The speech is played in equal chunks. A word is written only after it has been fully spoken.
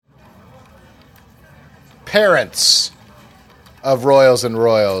parents of Royals and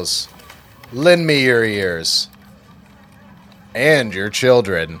Royals, lend me your ears and your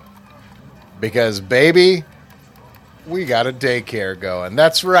children, because, baby, we got a daycare going.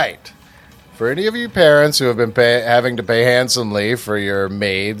 That's right. For any of you parents who have been having to pay handsomely for your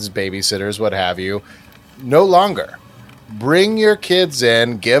maids, babysitters, what have you, no longer. Bring your kids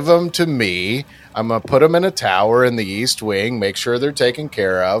in, give them to me. I'm going to put them in a tower in the East Wing, make sure they're taken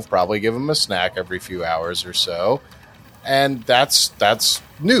care of, probably give them a snack every few hours or so. And that's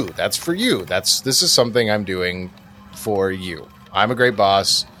new. That's for you. This is something I'm doing for you. I'm a great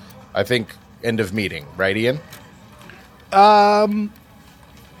boss. I think end of meeting. Right, Ian?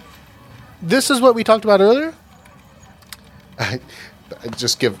 This is what we talked about earlier?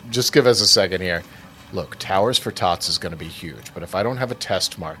 Just give us a second here. Look, Towers for Tots is going to be huge, but if I don't have a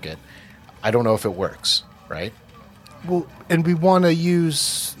test market, I don't know if it works, right? Well, and we want to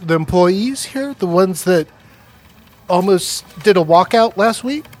use the employees here, the ones that almost did a walkout last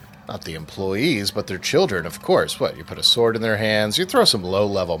week? Not the employees, but their children, of course. What, you put a sword in their hands, you throw some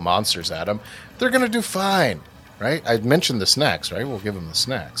low-level monsters at them, they're going to do fine, right? I mentioned the snacks, right? We'll give them the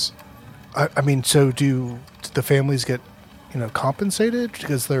snacks. I mean, so do the families get, compensated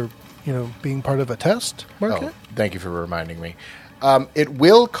because they're, being part of a test market? Oh, thank you for reminding me. It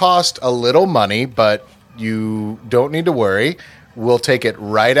will cost a little money, but you don't need to worry. We'll take it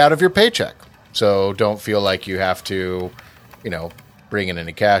right out of your paycheck. So don't feel like you have to, bring in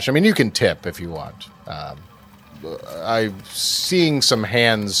any cash. I mean, you can tip if you want. I'm seeing some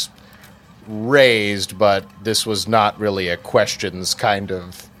hands raised, but this was not really a questions kind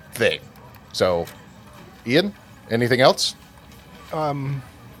of thing. So, Ian, anything else? And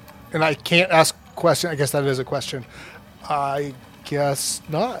I can't ask a question. I guess that is a question. I guess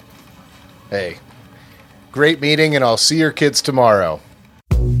not. Hey, great meeting, and I'll see your kids tomorrow.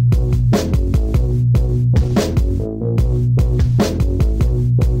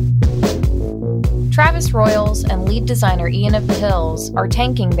 Travis Royals and lead designer Ian of the Hills are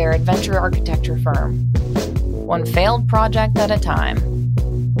tanking their adventure architecture firm, one failed project at a time.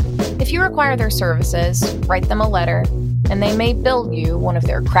 If you require their services, write them a letter, and they may build you one of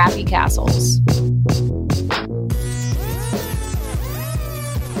their crappy castles.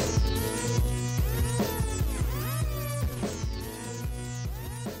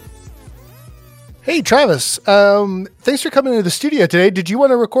 Hey, Travis. Thanks for coming into the studio today. Did you want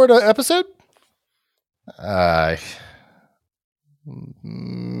to record an episode? Let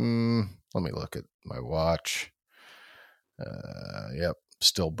me look at my watch. Yep,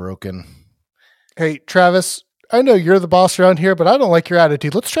 still broken. Hey, Travis, I know you're the boss around here, but I don't like your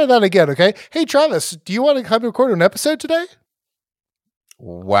attitude. Let's try that again, okay? Hey, Travis, do you want to come record an episode today?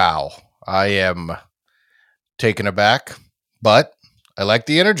 Wow, I am taken aback, but I like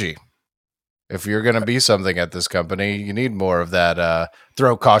the energy. If you're going to be something at this company, you need more of that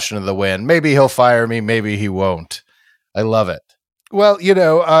throw caution to the wind. Maybe he'll fire me, maybe he won't. I love it. Well,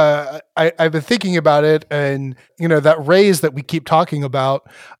 I've been thinking about it, and, that raise that we keep talking about.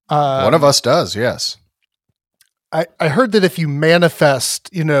 One of us does, yes. I heard that if you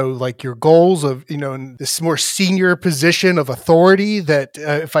manifest, like your goals of, in this more senior position of authority, that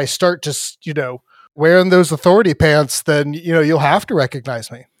if I start to, wearing those authority pants, then, you'll have to recognize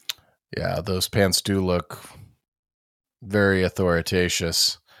me. Yeah, those pants do look very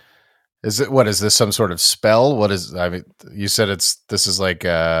authoritative. Is this some sort of spell? You said this is like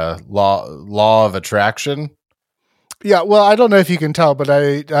a law of attraction? Yeah, well, I don't know if you can tell, but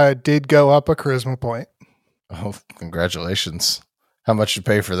I did go up a charisma point. Oh, congratulations. How much you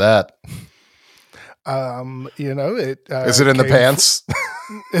pay for that? Is it in the pants?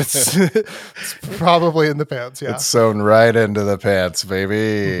 It's probably in the pants, yeah. It's sewn right into the pants,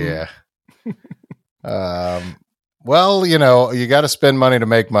 baby. Mm-hmm. Well, you got to spend money to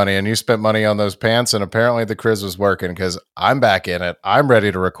make money, and you spent money on those pants, and apparently the Chris was working because I'm back in it. I'm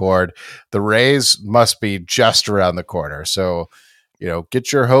ready to record. The raise must be just around the corner. So,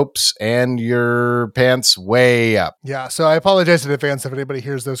 get your hopes and your pants way up. Yeah, so I apologize in advance if anybody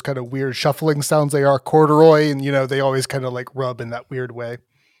hears those kind of weird shuffling sounds. They are corduroy, and, they always kind of like rub in that weird way.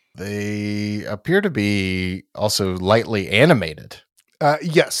 They appear to be also lightly animated.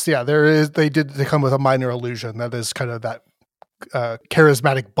 Yes, yeah, they come with a minor illusion. That is kind of that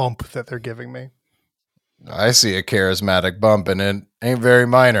charismatic bump that they're giving me. I see a charismatic bump, and it ain't very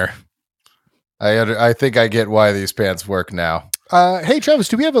minor. I think I get why these pants work now. Hey, Travis,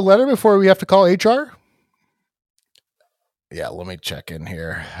 do we have a letter before we have to call HR? Yeah, let me check in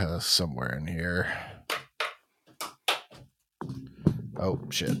here. Somewhere in here. Oh,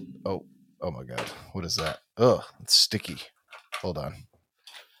 shit. Oh my God. What is that? Ugh, it's sticky. Hold on.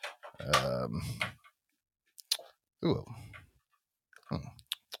 Ooh.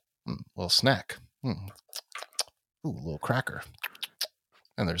 Little snack. Ooh, a little cracker.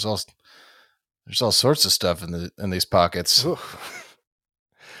 And there's all sorts of stuff in these pockets. Ooh.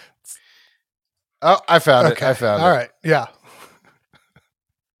 Oh, I found it. All right. Yeah.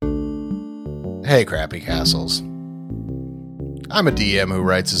 Hey, Crappy Castles. I'm a DM who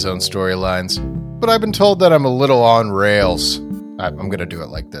writes his own storylines, but I've been told that I'm a little on rails. I'm going to do it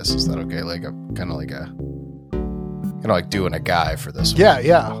like this. Is that okay? Like a kind of like doing a guy for this one. Yeah.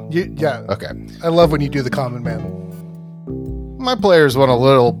 Yeah. Okay. I love when you do the common man. My players want a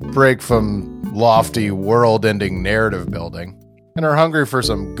little break from lofty world-ending narrative building and are hungry for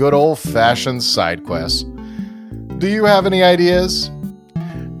some good old-fashioned side quests. Do you have any ideas?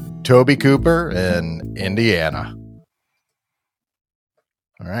 Toby Cooper in Indiana.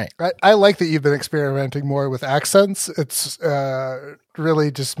 All right. I like that you've been experimenting more with accents. It's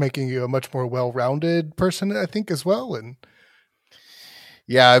really just making you a much more well-rounded person, I think, as well. And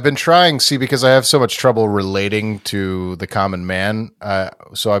yeah, I've been trying, because I have so much trouble relating to the common man.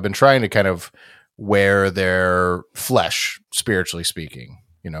 So I've been trying to kind of wear their flesh, spiritually speaking,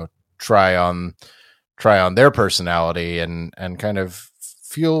 try on their personality and kind of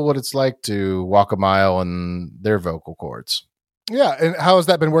feel what it's like to walk a mile in their vocal cords. Yeah. And how has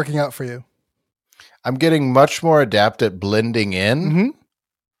that been working out for you? I'm getting much more adept at blending in,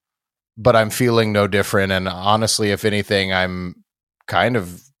 but I'm feeling no different. And honestly, if anything, I'm kind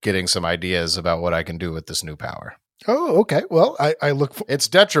of getting some ideas about what I can do with this new power. Oh, okay. Well, I look for... It's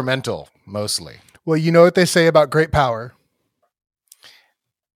detrimental, mostly. Well, you know what they say about great power.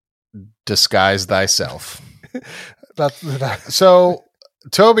 Disguise thyself. That's So,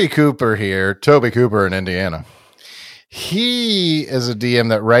 Toby Cooper in Indiana. He is a DM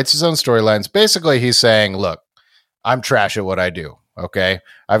that writes his own storylines. Basically, he's saying, look, I'm trash at what I do, okay?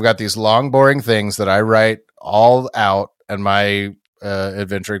 I've got these long, boring things that I write all out, and my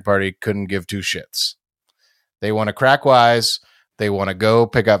adventuring party couldn't give two shits. They want to crack wise. They want to go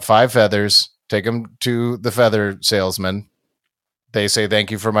pick up 5 feathers, take them to the feather salesman. They say,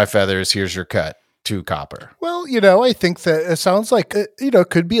 thank you for my feathers. Here's your cut. 2 copper. Well, I think that it sounds like,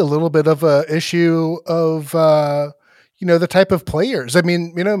 could be a little bit of a issue of, the type of players. I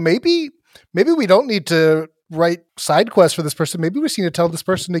mean, maybe we don't need to write side quests for this person. Maybe we just need to tell this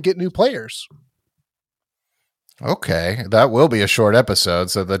person to get new players. Okay. That will be a short episode,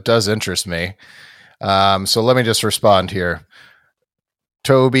 so that does interest me. So let me just respond here.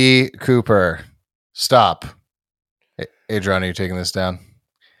 Toby Cooper, stop. Hey, Adrian, are you taking this down?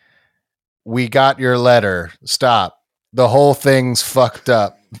 We got your letter. Stop. The whole thing's fucked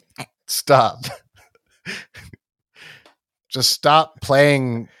up. Stop. Just stop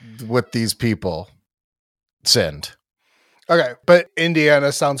playing with these people. Send. Okay, but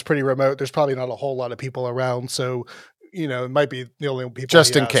Indiana sounds pretty remote. There's probably not a whole lot of people around, so it might be the only people.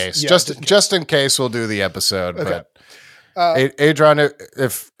 Just in case. Yeah, just in case, we'll do the episode. Okay. But Adrian,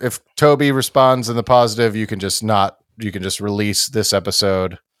 if Toby responds in the positive, you can just release this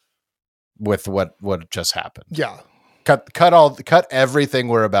episode with what just happened. Yeah. Cut everything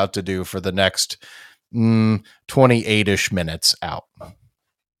we're about to do for the next 28-ish minutes out.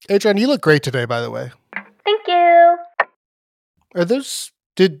 Adrian, you look great today, by the way. Thank you. Are those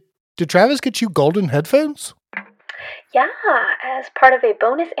did Travis get you golden headphones? Yeah, as part of a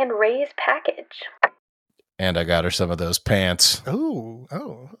bonus and raise package. And I got her some of those pants. Oh,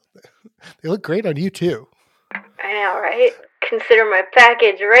 they look great on you too. I know, right? Consider my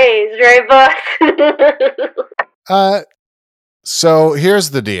package raised, right, boss? So here's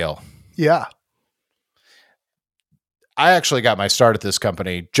the deal. Yeah. I actually got my start at this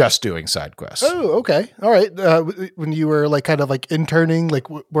company just doing side quests. Oh, okay. All right. When you were kind of interning,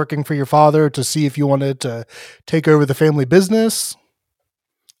 working for your father to see if you wanted to take over the family business.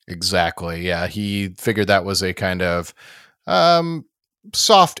 Exactly. Yeah. He figured that was a kind of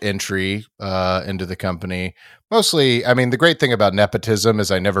soft entry into the company. Mostly, I mean, the great thing about nepotism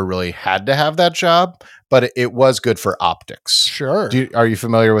is I never really had to have that job, but it was good for optics. Sure. Are you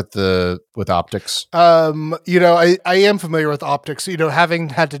familiar with optics? I am familiar with optics. Having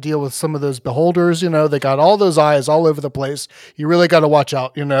had to deal with some of those beholders, they got all those eyes all over the place. You really got to watch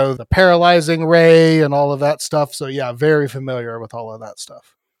out, the paralyzing ray and all of that stuff. So yeah, very familiar with all of that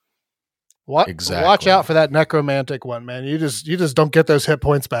stuff. Exactly. Watch out for that necromantic one, man. You just don't get those hit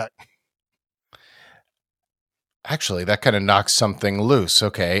points back. Actually, that kind of knocks something loose.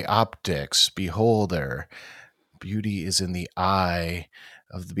 Okay, optics, beholder. Beauty is in the eye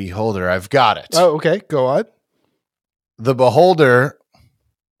of the beholder. I've got it. Oh, okay. Go on. The beholder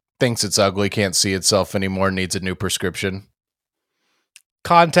thinks it's ugly, can't see itself anymore, needs a new prescription.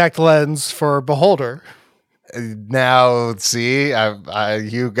 Contact lens for beholder. Now, see,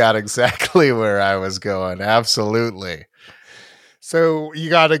 you got exactly where I was going. Absolutely. So you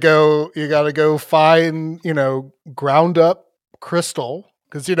gotta go find, ground up crystal.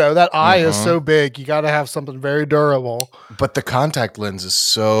 Because that eye is so big, you got to have something very durable. But the contact lens is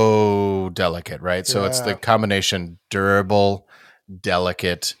so delicate, right? So it's the combination durable,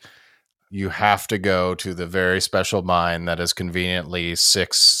 delicate. You have to go to the very special mine that is conveniently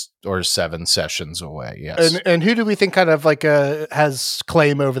 6 or 7 sessions away. Yes. And who do we think kind of like has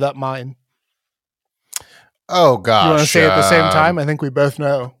claim over that mine? Oh gosh. You want to say at the same time? I think we both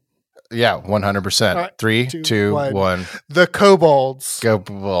know. Yeah, 100%. Right, 3, 2, 1. The kobolds.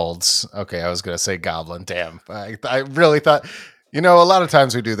 Kobolds. Okay, I was going to say goblin. Damn. I really thought, a lot of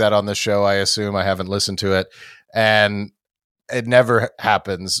times we do that on the show. I assume I haven't listened to it. And it never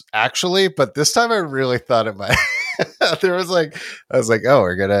happens, actually. But this time I really thought it might. I was like, oh,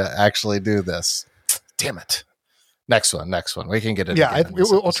 we're going to actually do this. Damn it. Next one. We can get it. Yeah,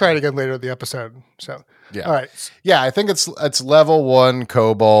 we'll try it again later in the episode. So, yeah. All right. Yeah, I think it's level 1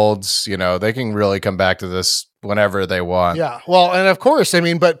 kobolds. They can really come back to this whenever they want. Yeah. Well, and of course,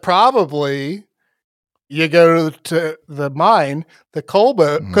 but probably you go to the mine, the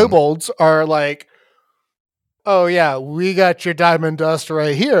kobolds are like, oh yeah, we got your diamond dust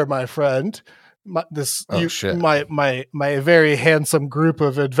right here, my friend. My very handsome group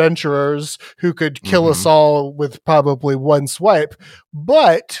of adventurers who could kill us all with probably one swipe,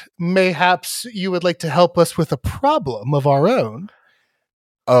 but mayhaps you would like to help us with a problem of our own.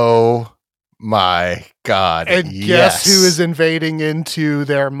 Oh my God. And guess who is invading into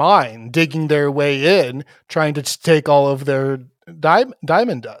their mine, digging their way in, trying to take all of their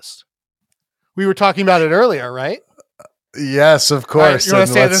diamond dust? We were talking about it earlier, right? Yes, of course. Right,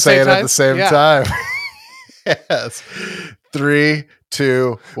 let's say it at the same time. Yes. 3,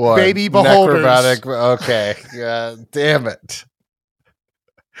 2, 1. Baby beholders. Necromantic. Okay. Damn it.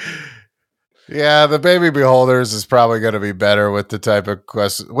 Yeah, the baby beholders is probably going to be better with the type of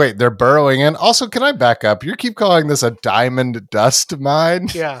quest. Wait, they're burrowing in. Also, can I back up? You keep calling this a diamond dust mine?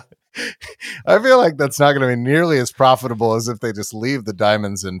 Yeah. I feel like that's not going to be nearly as profitable as if they just leave the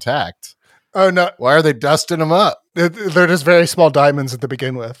diamonds intact. Oh, no. Why are they dusting them up? They're just very small diamonds to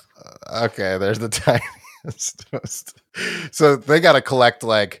begin with. Okay, there's the tiniest. So they got to collect,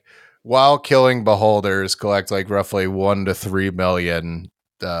 while killing beholders, collect roughly 1 to 3 million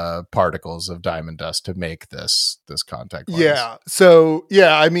particles of diamond dust to make this contact lens. Yeah. So,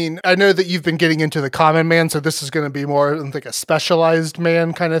 I know that you've been getting into the common man, so this is going to be more like a specialized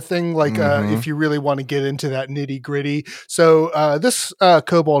man kind of thing, if you really want to get into that nitty gritty. So this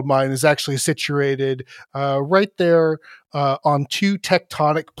kobold mine is actually situated right there on 2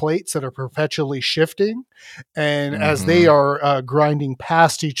 tectonic plates that are perpetually shifting. And as they are grinding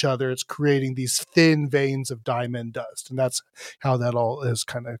past each other, it's creating these thin veins of diamond dust. And that's how that all is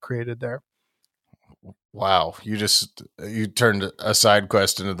kind of created there. Wow. You turned a side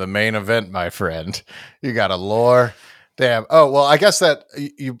quest into the main event, my friend. You got a lore. Damn. Oh, well, I guess that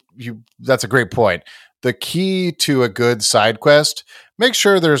that's a great point. The key to a good side quest, make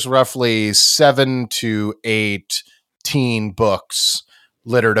sure there's roughly 7 to 8 teen books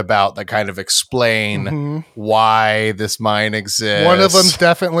littered about that kind of explain why this mine exists. One of them's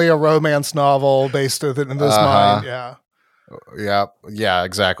definitely a romance novel based in this mine. Yeah,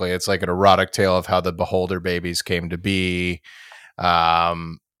 exactly. It's like an erotic tale of how the beholder babies came to be. I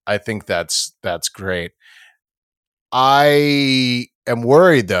think that's great. I am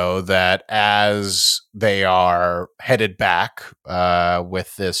worried, though, that as they are headed back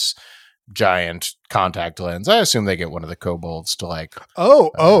with this giant contact lens, I assume they get one of the kobolds to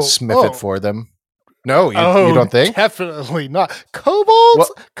smith it for them. No, you don't think? Definitely not.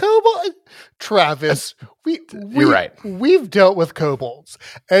 Kobolds? Kobold? Travis, you're right. We've dealt with kobolds.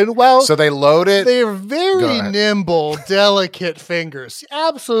 And so they load it. They're very nimble, delicate fingers.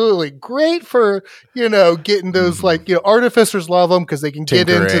 Absolutely. Great for, getting those, artificers love them because they can get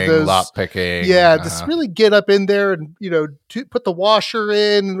into those. Lockpicking. Yeah, just really get up in there and, put the washer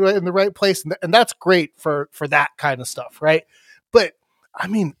in the right place. And that's great for that kind of stuff, right? But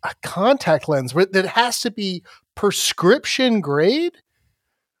a contact lens that has to be prescription grade.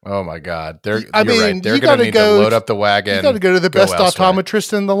 Oh my God! You're right. They're going to need to load up the wagon. You got to go to the best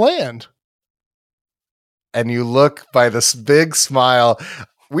optometrist in the land. And you look by this big smile.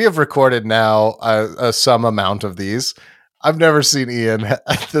 We have recorded now some amount of these. I've never seen Ian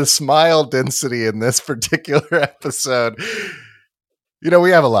the smile density in this particular episode.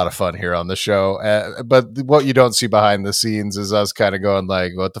 We have a lot of fun here on the show, but what you don't see behind the scenes is us kind of going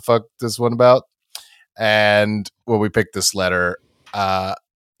what the fuck is this one about? And when we picked this letter,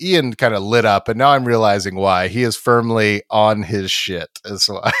 Ian kind of lit up, and now I'm realizing why. He is firmly on his shit. That's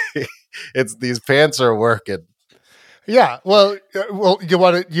why. It's these pants are working. Yeah. Well,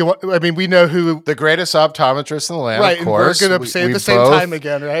 I mean, we know who The greatest optometrist in the land, right, of course. and we're going to say it We the same both- time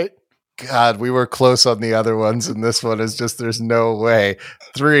again, right? God, we were close on the other ones, and this one is just, there's no way.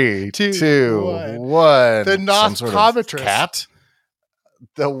 3, Two, 2, one. 1. The Some sort of optometrist. cat?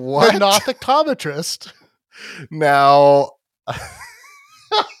 The what? The optometrist. Now,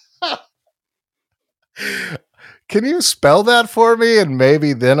 can you spell that for me, and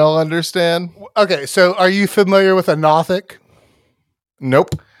maybe then I'll understand? Okay, so are you familiar with a Nothic?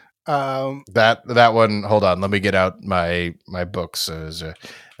 Nope. Um, That one. Hold on. Let me get out my books.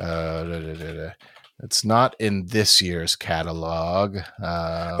 It's not in this year's catalog.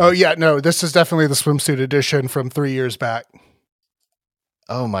 oh yeah, no, this is definitely the swimsuit edition from 3 years back.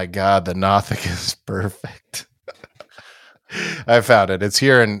 Oh my God, the Nothic is perfect. I found it. It's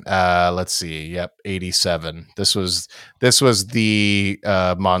here in let's see. Yep, 87. This was the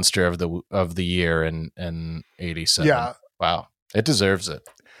monster of the year in 87. Yeah. Wow. It deserves it.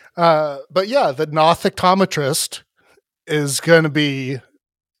 But yeah, the Nothictometrist is going to be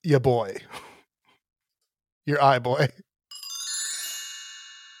your boy, your eye boy.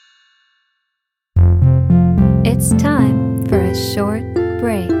 It's time for a short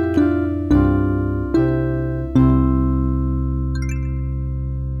break.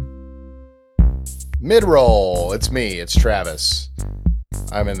 Mid-roll. It's me. It's Travis.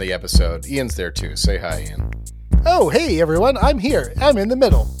 I'm in the episode. Ian's there too. Say hi, Ian. Oh, hey everyone, I'm here. I'm in the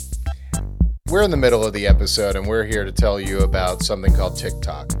middle. We're in the middle of the episode, and we're here to tell you about something called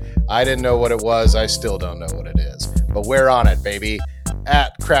TikTok. I didn't know what it was. I still don't know what it is. But we're on it, baby.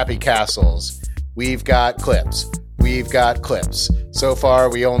 At Crappy Castles. We've got clips. We've got clips. So far,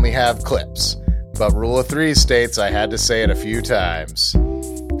 we only have clips. But Rule of 3 states I had to say it a few times.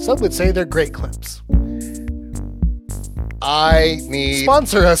 Some would say they're great clips. I need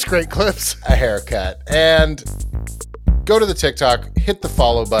Sponsor us, Great Clips. a haircut. And go to the TikTok, hit the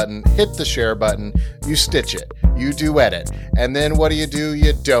follow button, hit the share button, you stitch it, you duet it. And then what do?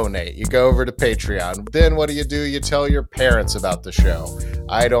 You donate. You go over to Patreon. Then what do? You tell your parents about the show.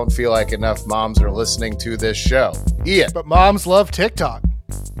 I don't feel like enough moms are listening to this show. Ian, But moms love TikTok.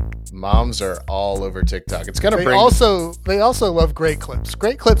 moms are all over TikTok. It's going to They bring... also love Great Clips.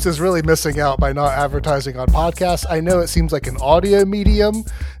 Great Clips is really missing out by not advertising on podcasts. I know it seems like an audio medium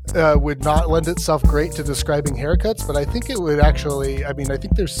would not lend itself great to describing haircuts, but I think it would actually. I mean, I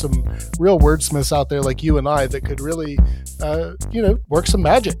think there's some real wordsmiths out there like you and I that could really, work some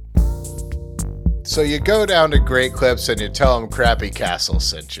magic. So you go down to Great Clips and you tell them Crappy Castle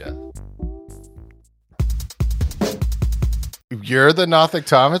sent you. You're the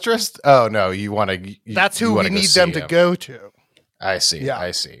Nothictometrist? Oh no, you want to. That's who we need them to go to. I see. Yeah.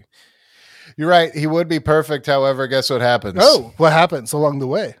 I see. You're right. He would be perfect. However, guess what happens? Oh, what happens along the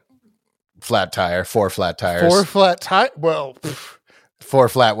way? Flat tire. 4 flat tires. 4 flat tire. Well, 4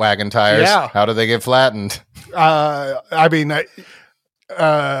 flat wagon tires. Yeah. How do they get flattened? It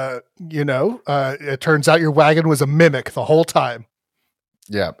turns out your wagon was a mimic the whole time.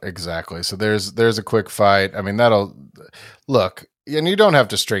 Yeah, exactly. So there's a quick fight. I mean, that'll look, and you don't have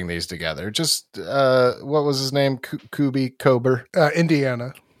to string these together. Just what was his name? Kubi Kober,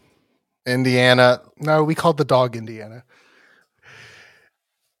 Indiana. Indiana. No, we called the dog Indiana.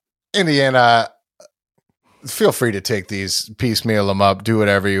 Indiana. Feel free to take these, piecemeal them up, do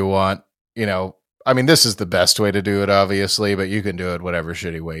whatever you want. I mean, this is the best way to do it, obviously, but you can do it whatever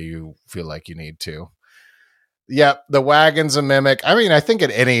shitty way you feel like you need to. Yep, the wagon's a mimic. I mean, I think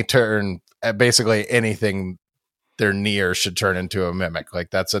at any turn, basically anything they're near should turn into a mimic. Like,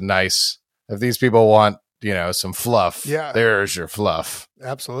 that's a nice, if these people want, some fluff, yeah, there's your fluff.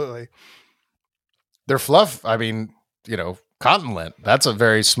 Absolutely. Their fluff, I mean, cotton lint, that's a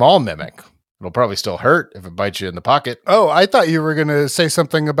very small mimic. It'll probably still hurt if it bites you in the pocket. Oh, I thought you were going to say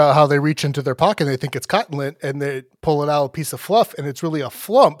something about how they reach into their pocket and they think it's cotton lint and they pull it out a piece of fluff and it's really a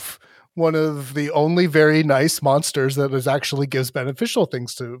flump. One of the only very nice monsters that actually gives beneficial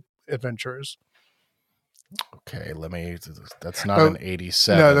things to adventurers. Okay, that's not an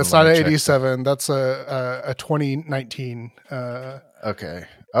 87. No, that's not an 87. That's a 2019. Okay.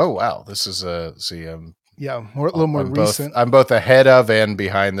 Oh, wow. This is a little more recent. I'm both ahead of and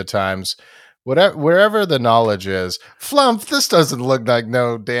behind the times. Wherever the knowledge is, flump, this doesn't look like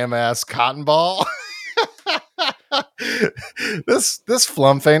no damn ass cotton ball. This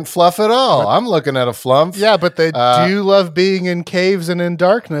flump ain't fluff at all. I'm looking at a flump. Yeah, but they do love being in caves and in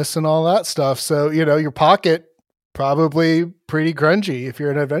darkness and all that stuff. So, your pocket probably pretty grungy if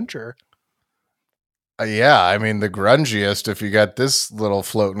you're an adventurer. Yeah, I mean the grungiest if you got this little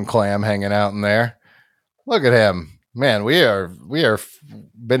floating clam hanging out in there. Look at him. Man, we are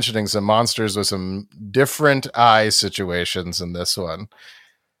mentioning some monsters with some different eye situations in this one.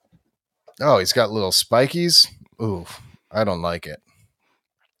 Oh, he's got little spikies. Ooh, I don't like it.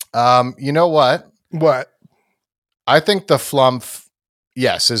 You know what? What? I think the Flumph,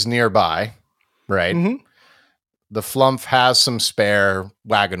 yes, is nearby, right? Mm-hmm. The Flumph has some spare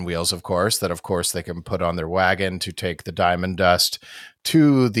wagon wheels, of course, that of course they can put on their wagon to take the diamond dust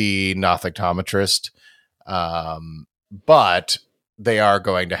to the nothictometrist. But they are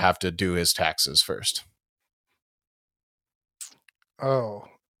going to have to do his taxes first. Oh,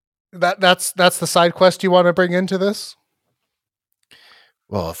 that's the side quest you want to bring into this?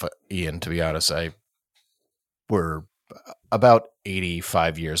 Well, if Ian, to be honest, we're about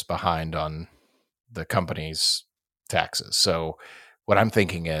 85 years behind on the company's taxes. So what I'm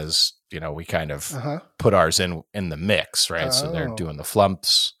thinking is, we kind of put ours in the mix, right? So they're doing the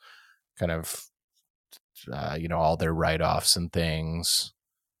Flumps, kind of, all their write-offs and things.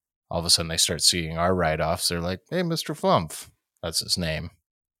 All of a sudden they start seeing our write-offs. They're like, hey, Mr. Flumph. That's his name.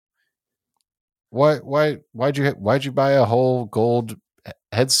 Why'd you buy a whole gold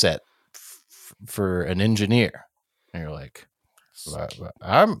headset for an engineer? And you're like,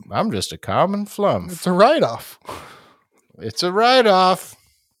 I'm just a common Flumph. It's a write-off. It's a write-off.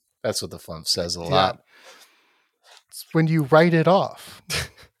 That's what the Flumph says a lot. It's when you write it off.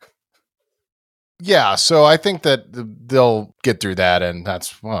 Yeah, so I think that they'll get through that, and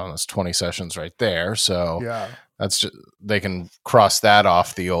that's 20 sessions right there. So yeah, that's just, they can cross that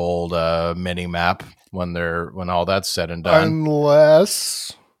off the old mini map when all that's said and done.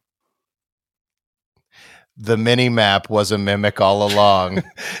 Unless the mini map was a mimic all along.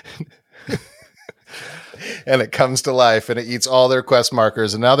 And it comes to life and it eats all their quest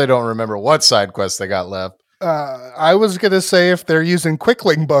markers, and now they don't remember what side quests they got left. I was going to say if they're using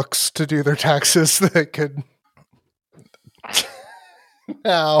Quickling books to do their taxes, that could.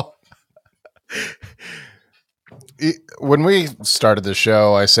 Now, when we started the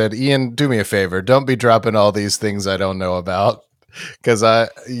show, I said, Ian, do me a favor. Don't be dropping all these things I don't know about, because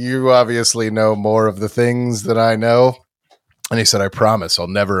you obviously know more of the things that I know. And he said, I promise I'll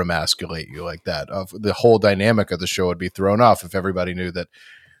never emasculate you like that. The whole dynamic of the show would be thrown off if everybody knew that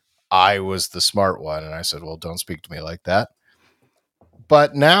I was the smart one. And I said, well, don't speak to me like that.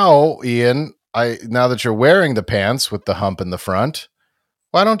 But now, Ian, now that you're wearing the pants with the hump in the front,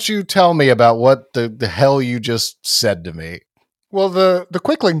 why don't you tell me about what the hell you just said to me? Well, the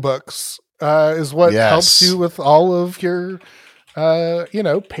Quickling books is what helps you with all of your,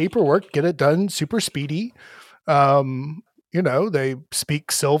 paperwork, get it done super speedy. They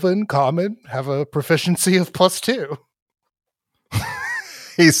speak Sylvan, Common, have a proficiency of +2.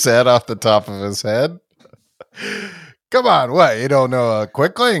 He said off the top of his head. Come on, what? You don't know a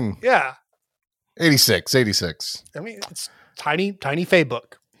Quickling? Yeah. 86. I mean, it's tiny Fey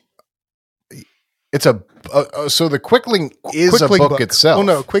book. It's so the Quickling is a book itself. Oh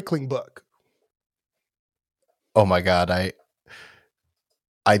no, Quickling book. Oh my God,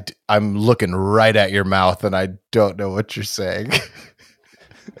 I'm looking right at your mouth and I don't know what you're saying.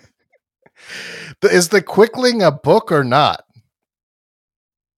 Is the Quickling a book or not?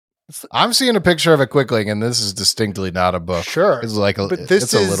 I'm seeing a picture of a Quickling, and this is distinctly not a book. Sure, it's like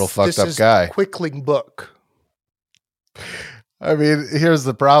it's a little fucked up guy. Quickling book. I mean, here's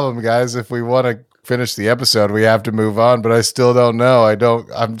the problem, guys. If we want to finish the episode, we have to move on. But I still don't know.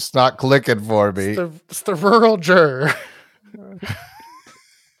 I'm just not clicking for me. It's the rural juror.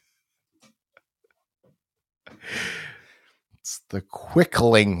 It's the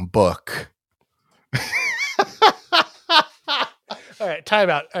Quickling book. All right, time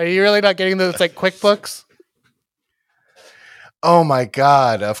out. Are you really not getting those like QuickBooks? Oh my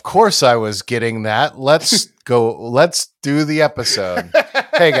God. Of course I was getting that. Let's go. Let's do the episode.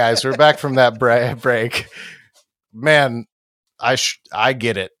 Hey guys, we're back from that break. Man, I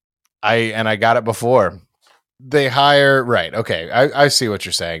get it. I got it before. They hire, right. Okay. I see what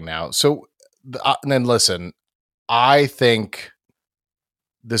you're saying now. So then listen, I think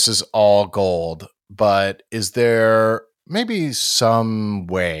this is all gold, but is there maybe some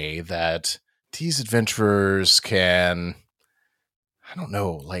way that these adventurers can, I don't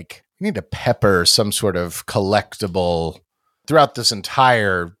know, like we need to pepper some sort of collectible throughout this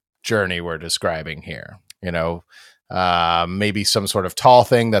entire journey we're describing here, maybe some sort of tall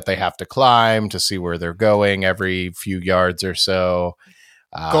thing that they have to climb to see where they're going every few yards or so.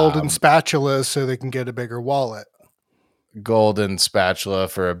 Golden spatula so they can get a bigger wallet. Golden spatula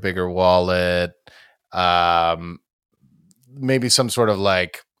for a bigger wallet. Maybe some sort of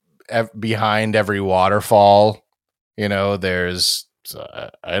like behind every waterfall, there's,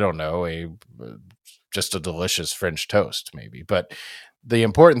 I don't know, just a delicious French toast maybe. But the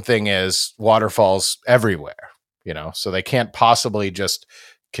important thing is waterfalls everywhere, so they can't possibly just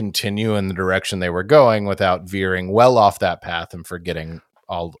continue in the direction they were going without veering well off that path and forgetting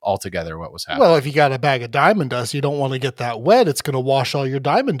altogether what was happening. Well, if you got a bag of diamond dust, you don't want to get that wet. It's going to wash all your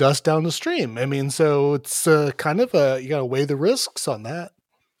diamond dust down the stream. I mean, so it's kind of you got to weigh the risks on that.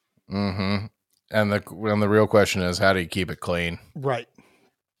 Mm-hmm. And the real question is, how do you keep it clean? Right.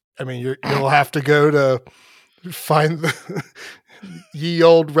 I mean, you'll have to go to find the ye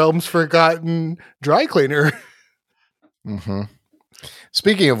old realms forgotten dry cleaner. Mm-hmm.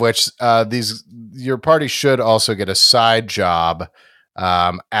 Speaking of which, your party should also get a side job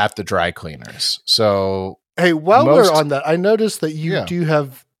at the dry cleaners. So, hey, while we're on that, I noticed that you do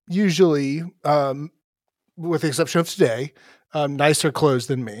have usually, with the exception of today, nicer clothes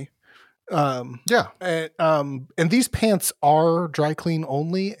than me. And these pants are dry clean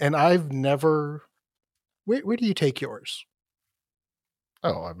only, and I've never. Where do you take yours?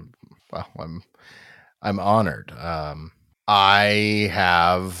 Oh, I'm honored. I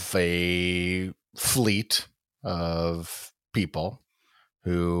have a fleet of people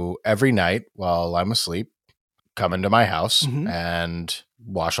who every night while I'm asleep come into my house and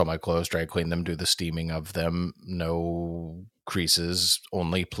wash all my clothes, dry clean them, do the steaming of them. No creases,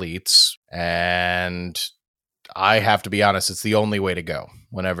 only pleats. And I have to be honest, it's the only way to go.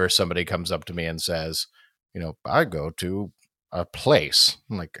 Whenever somebody comes up to me and says, I go to a place.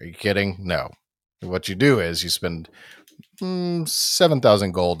 I'm like, are you kidding? No. What you do is you spend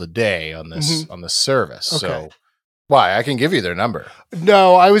 7,000 gold a day on this service. Okay. So why? I can give you their number.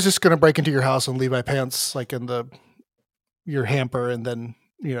 No, I was just going to break into your house and leave my pants like in your hamper, and then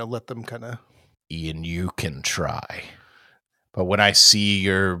let them kind of. Ian, you can try, but when I see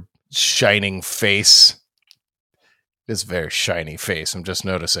your shining face, this very shiny face, I'm just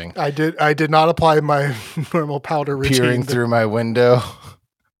noticing. I did not apply my normal powder routine. Peering through my window.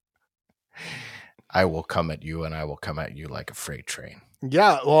 I will come at you, and I will come at you like a freight train.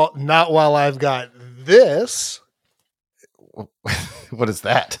 Yeah, well, not while I've got this. What is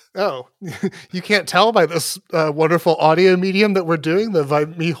that? Oh, you can't tell by this wonderful audio medium that we're doing, by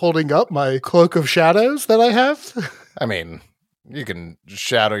me holding up my cloak of shadows that I have. I mean, you can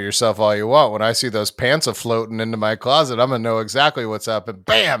shadow yourself all you want. When I see those pants floating into my closet, I'm going to know exactly what's up. And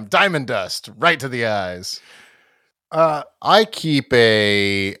bam, diamond dust right to the eyes. I keep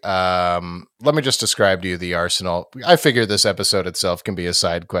let me just describe to you the arsenal. I figure this episode itself can be a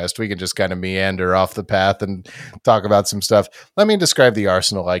side quest. We can just kind of meander off the path and talk about some stuff. Let me describe the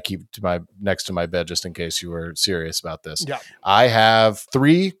arsenal I keep next to my bed, just in case you were serious about this. Yeah. I have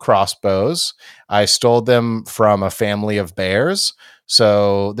 3 crossbows. I stole them from a family of bears.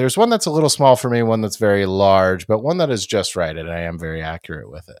 So there's one that's a little small for me, one that's very large, but one that is just right, and I am very accurate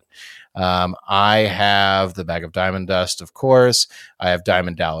with it. I have the bag of diamond dust, of course. I have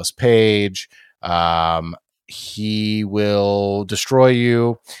Diamond Dallas Page. He will destroy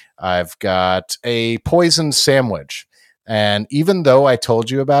you. I've got a poisoned sandwich. And even though I told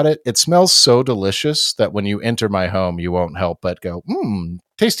you about it, it smells so delicious that when you enter my home, you won't help but go,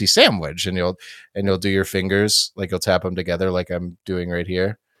 tasty sandwich. And you'll do your fingers, like you'll tap them together like I'm doing right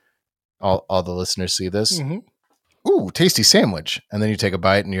here. All the listeners see this. Mm-hmm. Ooh, tasty sandwich. And then you take a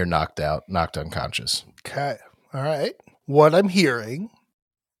bite and you're knocked unconscious. Okay. All right. What I'm hearing.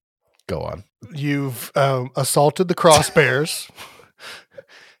 Go on. You've assaulted the crossbears.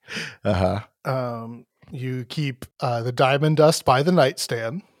 You keep the diamond dust by the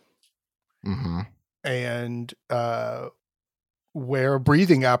nightstand. Mm-hmm. And wear a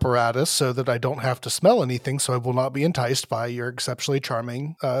breathing apparatus so that I don't have to smell anything, so I will not be enticed by your exceptionally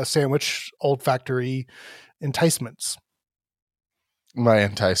charming sandwich olfactory enticements. My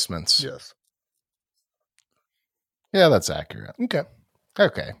enticements. Yes. Yeah, that's accurate.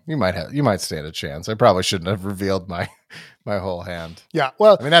 Okay. You might stand a chance. I probably shouldn't have revealed my whole hand. Yeah.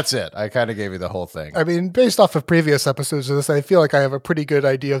 Well, I mean, that's it. I kind of gave you the whole thing. I mean, based off of previous episodes of this, I feel like I have a pretty good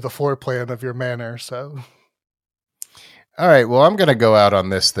idea of the floor plan of your manor. So. All right. Well, I'm going to go out on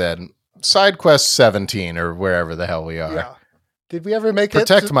this then. Side quest 17 or wherever the hell we are. Yeah. Did we ever make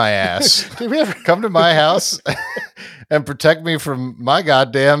protect my ass? Did we ever come to my house and protect me from my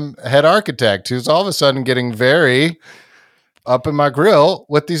goddamn head architect, who's all of a sudden getting very up in my grill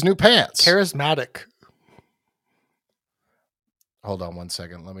with these new pants? Charismatic. Hold on one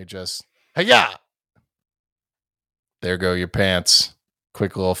second. Let me just. Hey-ya! There go your pants.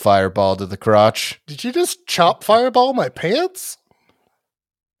 Quick little fireball to the crotch. Did you just chop fireball my pants?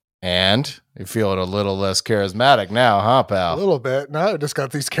 And You're feeling a little less charismatic now, huh, A pal? little bit. Now I just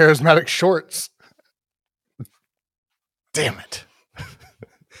got these charismatic shorts. Damn it.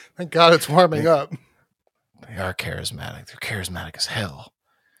 Thank God it's warming up. They are charismatic. They're charismatic as hell.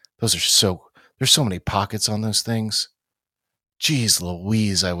 There's so many pockets on those things. Jeez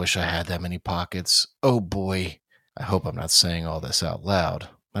Louise, I wish I had that many pockets. Oh boy. I hope I'm not saying all this out loud.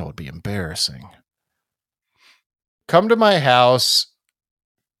 That would be embarrassing. Come to my house.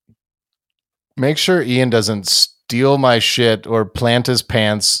 Make sure Ian doesn't steal my shit or plant his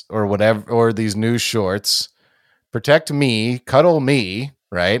pants or whatever, or these new shorts. Protect me, cuddle me,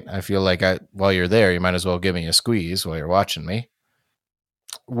 right? I feel like while you're there, you might as well give me a squeeze while you're watching me.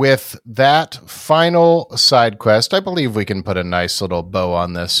 With that final side quest, I believe we can put a nice little bow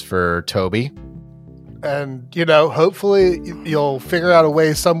on this for Toby. And, hopefully you'll figure out a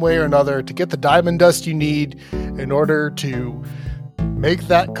way some way or another to get the diamond dust you need in order to make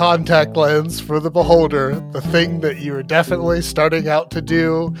that contact lens for the beholder the thing that you are definitely starting out to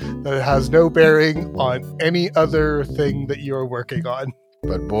do that has no bearing on any other thing that you're working on.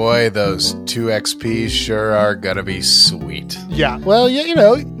 But boy, those 2 XPs sure are gonna be sweet. Yeah. Well,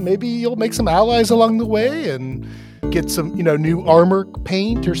 maybe you'll make some allies along the way and get some, new armor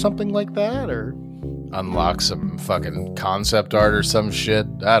paint or something like that, or unlock some fucking concept art or some shit.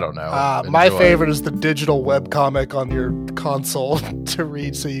 I don't know. My favorite is the digital webcomic on your console to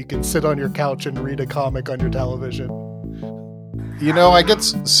read so you can sit on your couch and read a comic on your television. I get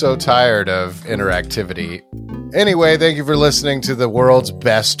so tired of interactivity. Anyway, thank you for listening to the world's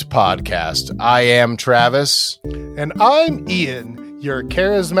best podcast. I am Travis. And I'm Ian, your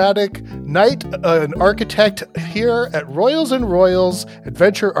charismatic knight and architect here at Royals & Royals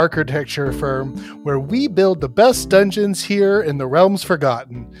Adventure Architecture Firm, where we build the best dungeons here in the Realms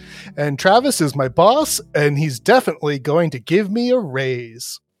Forgotten. And Travis is my boss, and he's definitely going to give me a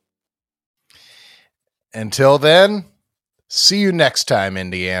raise. Until then, see you next time,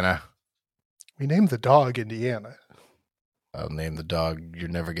 Indiana. We named the dog Indiana. I'll name the dog. You're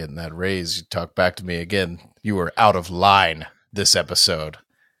never getting that raise. You talk back to me again. You were out of line this episode.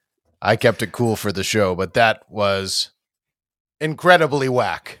 I kept it cool for the show, but that was incredibly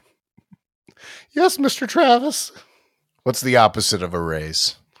whack. Yes, Mr. Travis. What's the opposite of a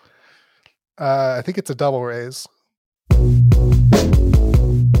raise? I think it's a double raise.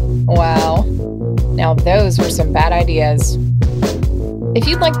 Wow. Now those were some bad ideas. If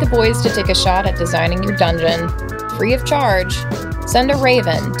you'd like the boys to take a shot at designing your dungeon, free of charge, send a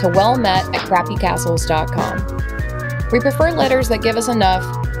raven to wellmet@crappycastles.com. We prefer letters that give us enough,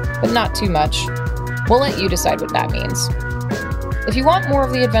 but not too much. We'll let you decide what that means. If you want more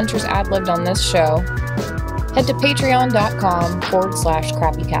of the adventures ad-libbed on this show, head to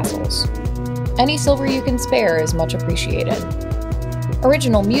patreon.com/crappycastles. Any silver you can spare is much appreciated.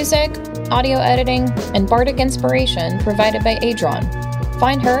 Original music, audio editing, and bardic inspiration provided by Adron.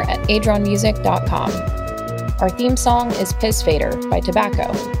 Find her at adronmusic.com. Our theme song is Piss Fader by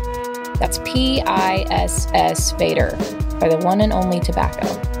Tobacco. That's Piss Fader by the one and only Tobacco.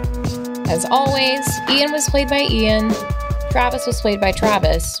 As always, Ian was played by Ian, Travis was played by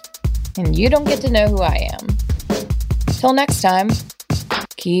Travis, and you don't get to know who I am. Till next time,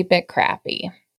 keep it crappy.